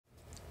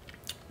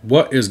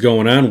What is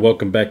going on?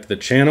 Welcome back to the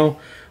channel.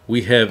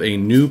 We have a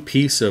new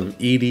piece of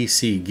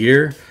EDC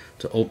gear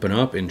to open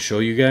up and show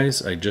you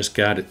guys. I just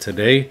got it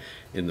today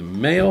in the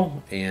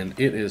mail and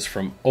it is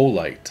from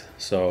Olight.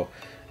 So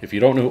if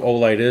you don't know who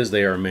Olight is,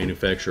 they are a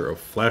manufacturer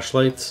of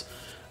flashlights.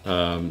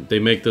 They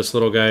make this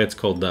little guy. It's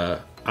called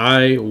the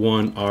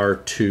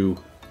i1R2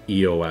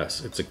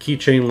 EOS. It's a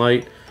keychain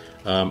light.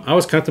 I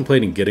was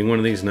contemplating getting one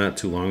of these not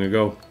too long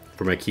ago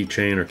for my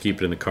keychain or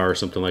keep it in the car or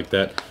something like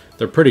that.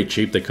 They're pretty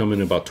cheap. They come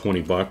in about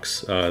 20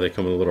 bucks. They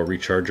come with a little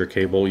recharger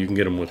cable. You can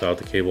get them without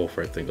the cable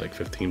for I think like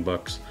 15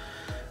 bucks.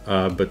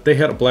 But they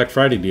had a Black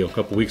Friday deal a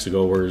couple weeks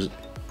ago where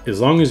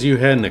as long as you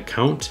had an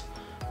account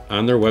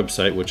on their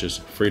website, which is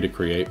free to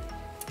create,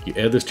 you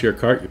add this to your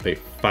cart, you pay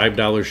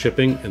 $5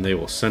 shipping, and they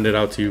will send it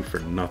out to you for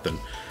nothing.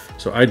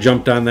 So I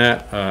jumped on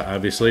that,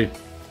 obviously.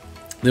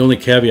 The only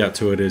caveat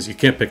to it is you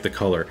can't pick the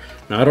color.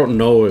 Now I don't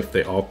know if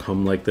they all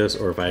come like this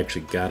or if I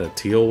actually got a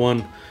teal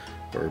one,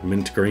 or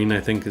mint green I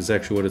think is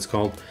actually what it's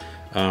called.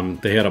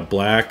 They had a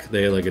black,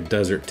 they had like a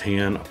desert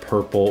tan, a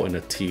purple, and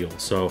a teal.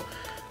 So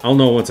I'll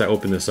know once I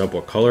open this up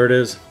what color it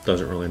is.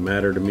 Doesn't really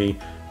matter to me.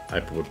 I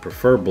would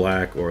prefer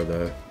black or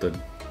the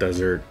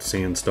desert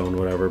sandstone,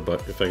 whatever, but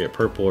if I get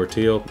purple or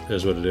teal,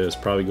 is what it is.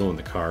 Probably go in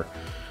the car.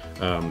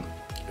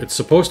 It's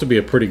supposed to be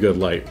a pretty good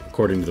light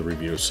according to the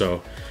review,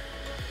 so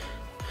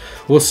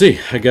we'll see.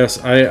 I guess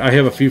I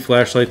have a few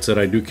flashlights that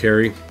I do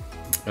carry.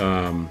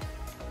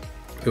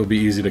 It'll be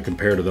easy to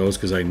compare to those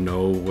because I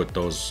know what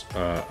those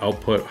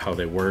output, how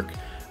they work.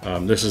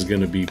 This is going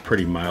to be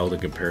pretty mild in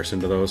comparison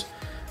to those,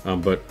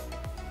 but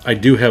I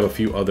do have a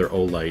few other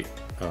Olight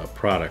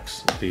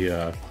products.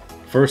 The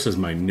first is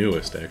my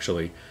newest,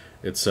 actually.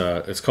 It's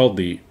called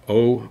the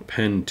O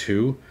Pen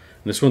 2. And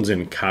this one's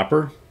in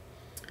copper.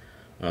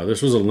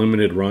 This was a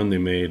limited run. They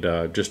made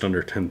just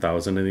under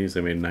 10,000 of these.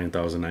 They made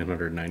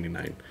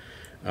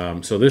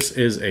 9,999. So this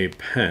is a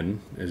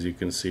pen, as you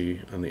can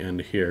see on the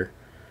end here.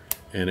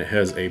 And it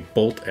has a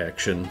bolt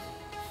action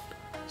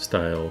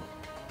style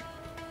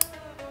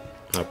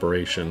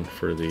operation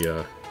for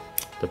the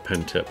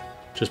pen tip,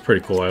 which is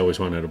pretty cool. I always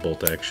wanted a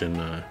bolt action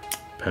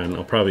pen.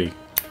 I'll probably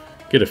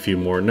get a few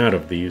more, not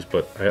of these,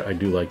 but I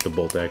do like the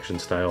bolt action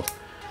style.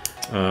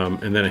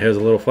 And then it has a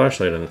little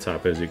flashlight on the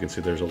top. As you can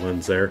see, there's a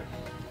lens there,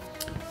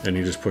 and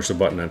you just push the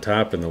button on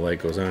top and the light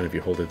goes on. If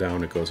you hold it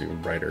down, it goes even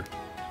brighter.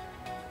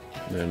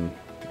 And then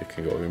it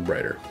can go even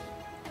brighter.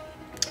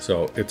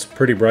 So it's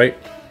pretty bright.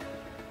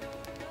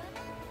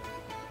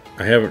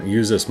 I haven't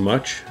used this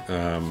much.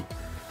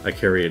 I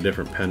carry a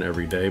different pen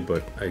every day,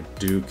 but I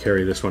do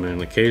carry this one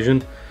on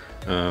occasion.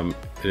 It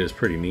is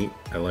pretty neat.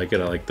 I like it.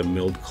 I like the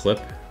milled clip.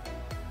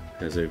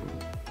 It has a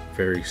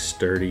very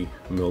sturdy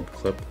milled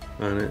clip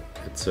on it.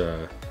 It's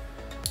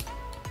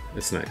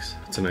nice.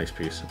 It's a nice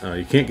piece.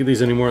 You can't get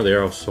these anymore. They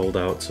are all sold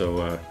out.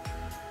 So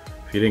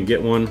if you didn't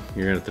get one,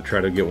 you're gonna have to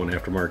try to get one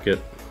aftermarket.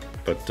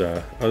 But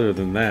other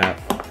than that,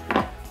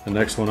 the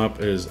next one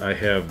up is I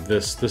have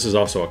this. This is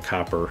also a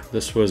copper.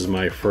 This was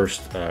my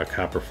first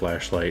copper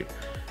flashlight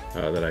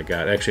that I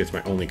got. Actually, it's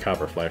my only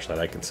copper flashlight.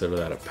 I consider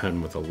that a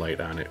pen with a light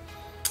on it.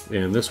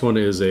 And this one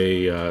is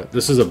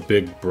this is a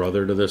big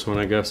brother to this one,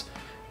 I guess.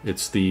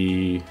 It's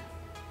the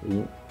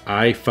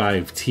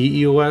i5T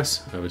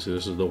EOS. Obviously,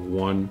 this is the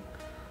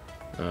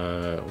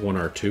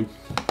 1R2.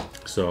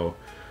 So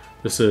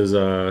this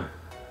is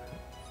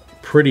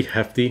pretty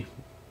hefty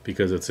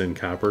because it's in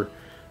copper.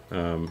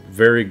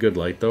 Very good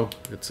light though.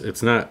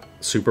 It's not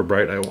super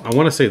bright. I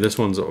want to say this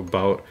one's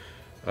about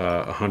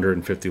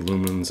 150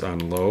 lumens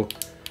on low.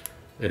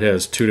 It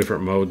has two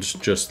different modes,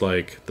 just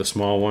like the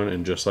small one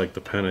and just like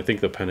the pen. I think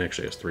the pen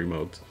actually has 3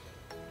 modes.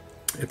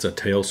 It's a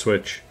tail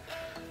switch.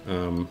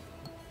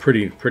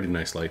 Pretty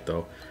nice light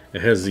though.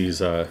 It has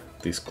these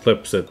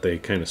clips that they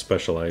kind of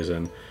specialize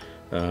in.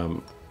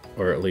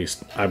 Or at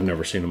least I've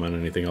never seen them on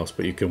anything else,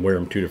 but you can wear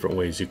them 2 different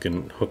ways. You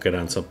can hook it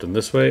on something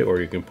this way,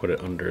 or you can put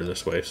it under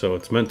this way. So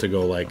it's meant to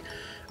go like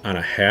on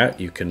a hat.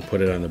 You can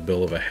put it on the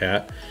bill of a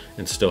hat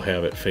and still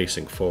have it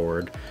facing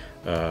forward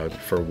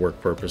for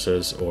work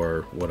purposes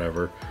or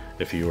whatever.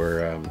 If you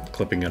were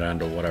clipping it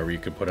onto whatever, you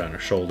could put on a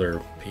shoulder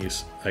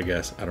piece, I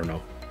guess. I don't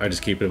know. I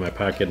just keep it in my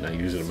pocket and I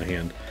use it in my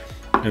hand.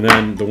 And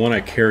then the one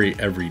I carry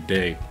every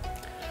day,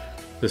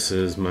 this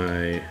is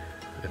my,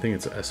 I think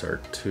it's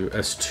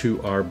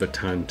S2R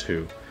Baton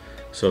 2.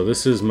 So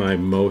this is my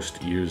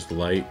most used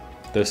light.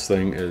 This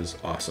thing is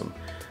awesome.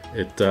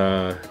 It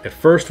at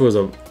first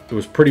it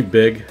was pretty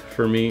big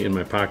for me in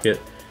my pocket.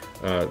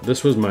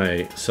 This was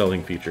my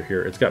selling feature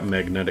here. It's got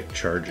magnetic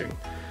charging.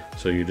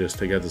 So you got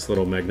this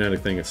little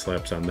magnetic thing, it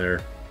slaps on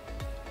there.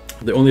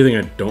 The only thing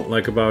I don't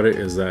like about it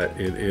is that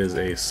it is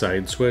a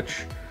side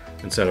switch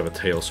instead of a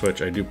tail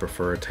switch. I do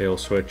prefer a tail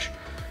switch.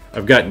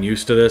 I've gotten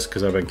used to this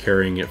because I've been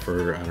carrying it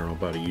for, I don't know,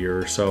 about a year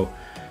or so.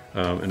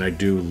 And I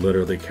do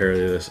literally carry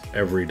this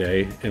every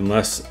day,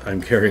 unless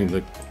I'm carrying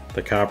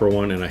the copper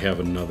one and I have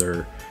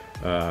another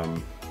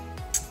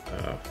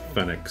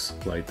Phoenix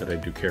light that I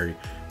do carry.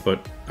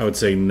 But I would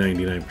say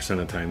 99% of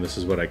the time, this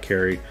is what I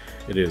carry.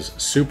 It is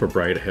super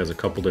bright. It has a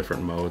couple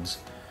different modes.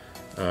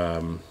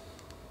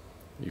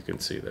 you can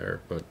see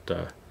there.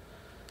 But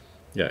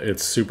yeah,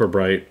 it's super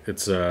bright.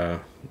 It's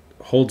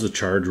holds a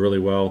charge really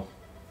well.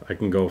 I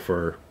can go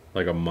for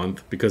like a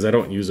month because I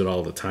don't use it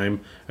all the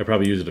time. I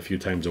probably use it a few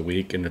times a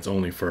week, and it's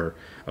only for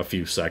a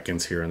few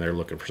seconds here and there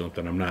looking for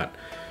something. I'm not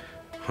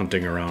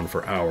hunting around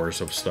for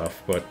hours of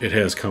stuff, but it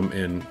has come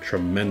in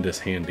tremendous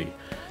handy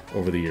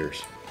over the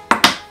years.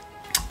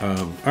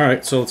 All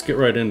right, so let's get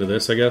right into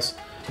this, I guess,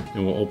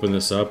 and we'll open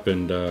this up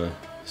and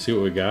see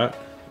what we got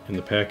in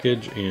the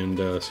package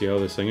and see how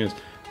this thing is.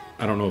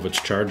 I don't know if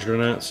it's charged or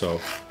not, so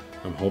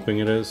I'm hoping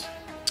it is.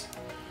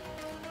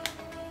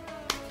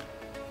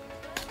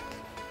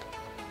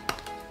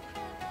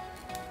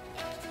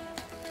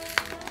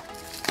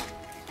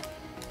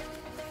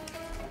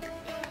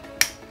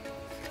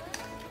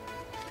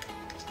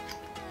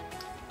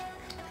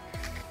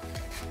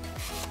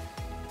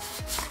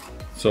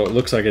 So it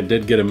looks like I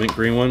did get a mint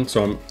green one,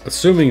 so I'm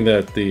assuming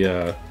that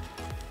the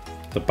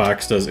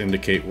box does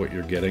indicate what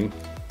you're getting.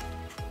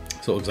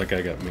 So it looks like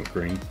I got mint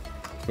green,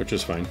 which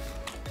is fine.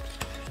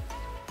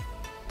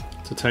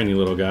 It's a tiny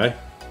little guy.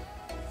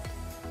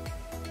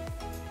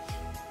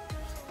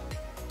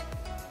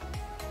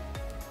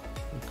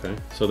 Okay,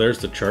 so there's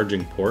the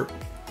charging port.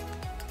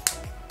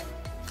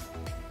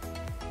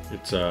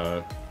 It's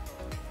a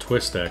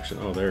twist action.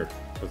 Oh, there.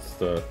 That's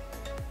the...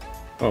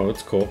 Oh,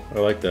 it's cool. I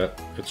like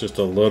that. It's just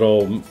a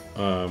little,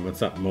 it's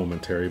not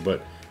momentary,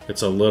 but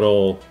it's a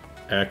little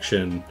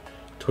action,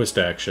 twist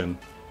action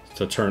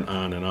to turn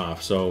on and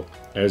off. So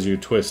as you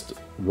twist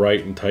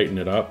right and tighten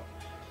it up,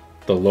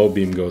 the low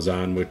beam goes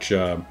on, which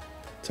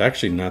it's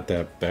actually not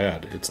that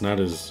bad. It's not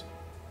as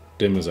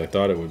dim as I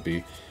thought it would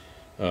be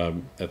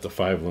at the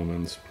 5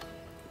 lumens.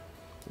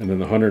 And then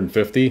the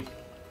 150,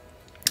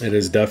 it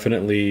is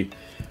definitely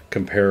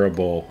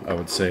comparable, I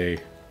would say,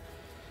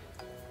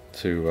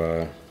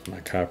 to my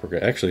copper guy.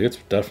 Actually,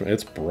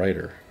 it's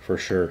brighter for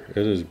sure. It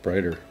is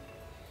brighter.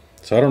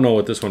 So I don't know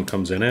what this one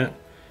comes in at,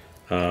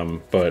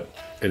 but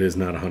it is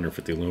not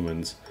 150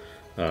 lumens,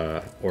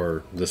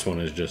 or this one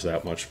is just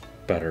that much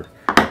better.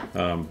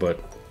 But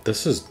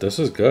this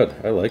is good.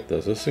 I like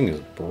this. This thing is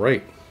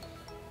bright.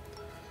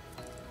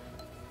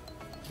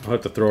 I'll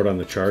have to throw it on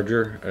the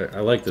charger. I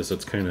like this.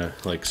 It's kind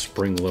of like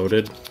spring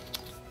loaded.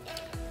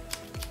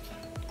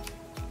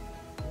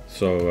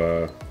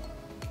 So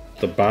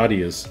the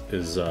body is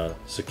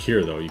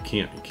secure though. You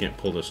can't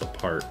pull this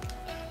apart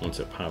once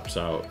it pops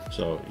out.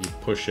 So you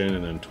push in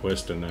and then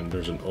twist, and then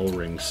there's an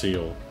O-ring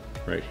seal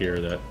right here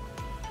that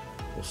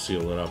will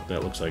seal it up.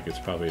 That looks like it's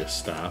probably a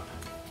stop.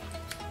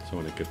 So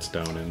when it gets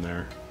down in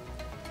there.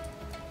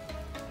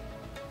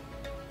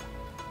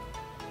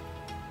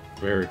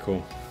 Very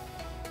cool.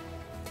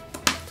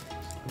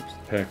 Here's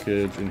the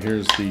package, and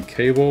here's the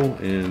cable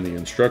and the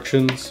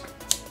instructions.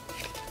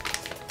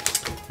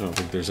 I don't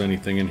think there's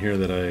anything in here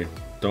that I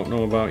don't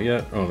know about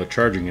yet. Oh, the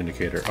charging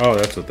indicator. Oh,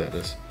 that's what that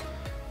is.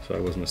 So I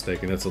was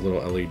mistaken. That's a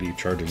little LED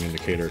charging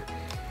indicator.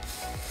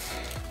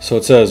 So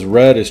it says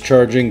red is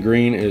charging,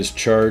 green is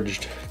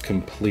charged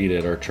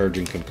completed, or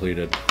charging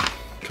completed.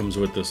 Comes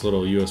with this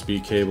little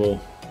USB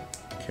cable,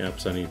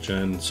 caps on each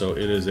end. So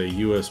it is a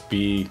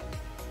USB.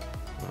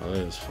 Oh,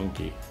 that is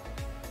funky.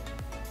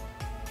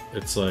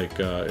 It's like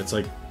a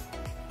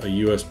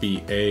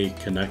USB-A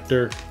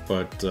connector,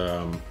 but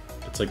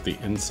it's like the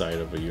inside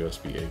of a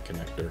USB-A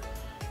connector.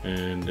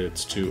 And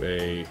it's to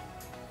a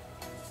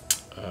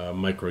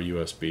micro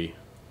USB.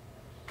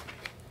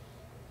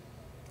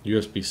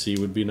 USB-C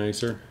would be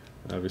nicer,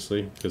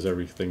 obviously, because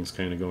everything's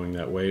kind of going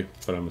that way,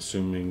 but I'm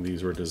assuming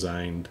these were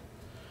designed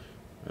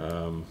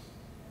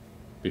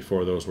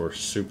before those were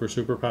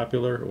super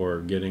popular,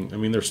 or getting, I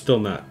mean, they're still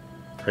not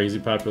crazy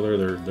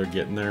popular, they're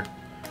getting there.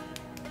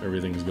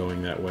 Everything's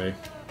going that way,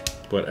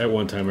 but at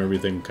one time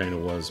everything kind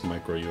of was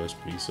micro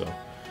USB, so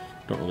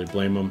don't really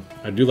blame them.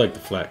 I do like the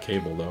flat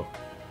cable though.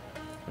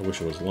 I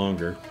wish it was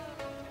longer.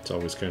 It's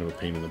always kind of a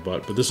pain in the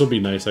butt, but this will be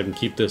nice. I can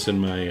keep this in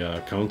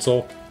my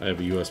console. I have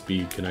a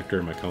USB connector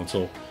in my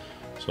console,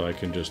 so I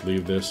can just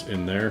leave this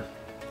in there.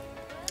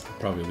 I'll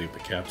probably leave the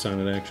caps on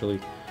it actually,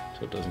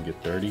 so it doesn't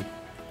get dirty.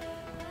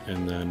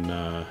 And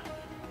then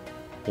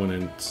when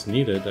it's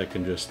needed, I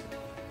can just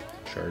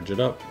charge it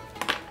up.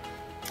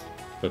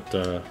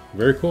 But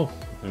very cool.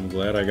 I'm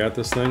glad I got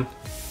this thing.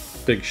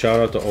 Big shout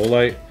out to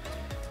Olight.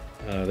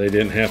 They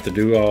didn't have to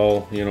do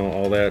all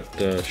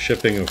that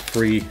shipping of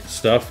free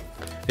stuff.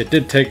 It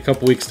did take a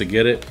couple weeks to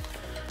get it,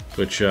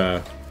 which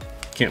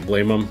can't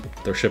blame them.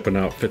 They're shipping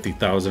out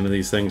 50,000 of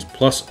these things,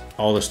 plus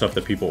all the stuff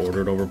that people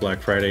ordered over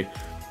Black Friday.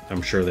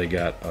 I'm sure they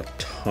got a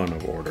ton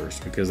of orders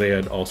because they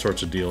had all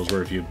sorts of deals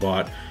where if you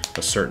bought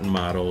a certain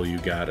model, you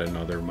got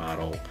another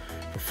model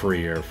for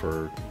free or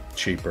for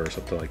cheaper or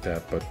something like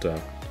that.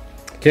 But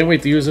can't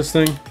wait to use this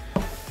thing.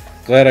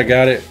 Glad I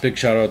got it. Big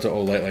shout out to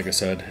Olight, like I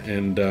said.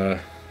 And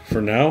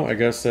for now, I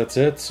guess that's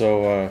it.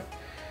 So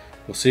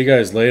we'll see you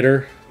guys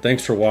later.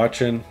 Thanks for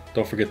watching.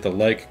 Don't forget to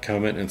like,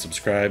 comment, and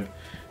subscribe.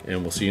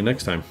 And we'll see you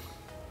next time.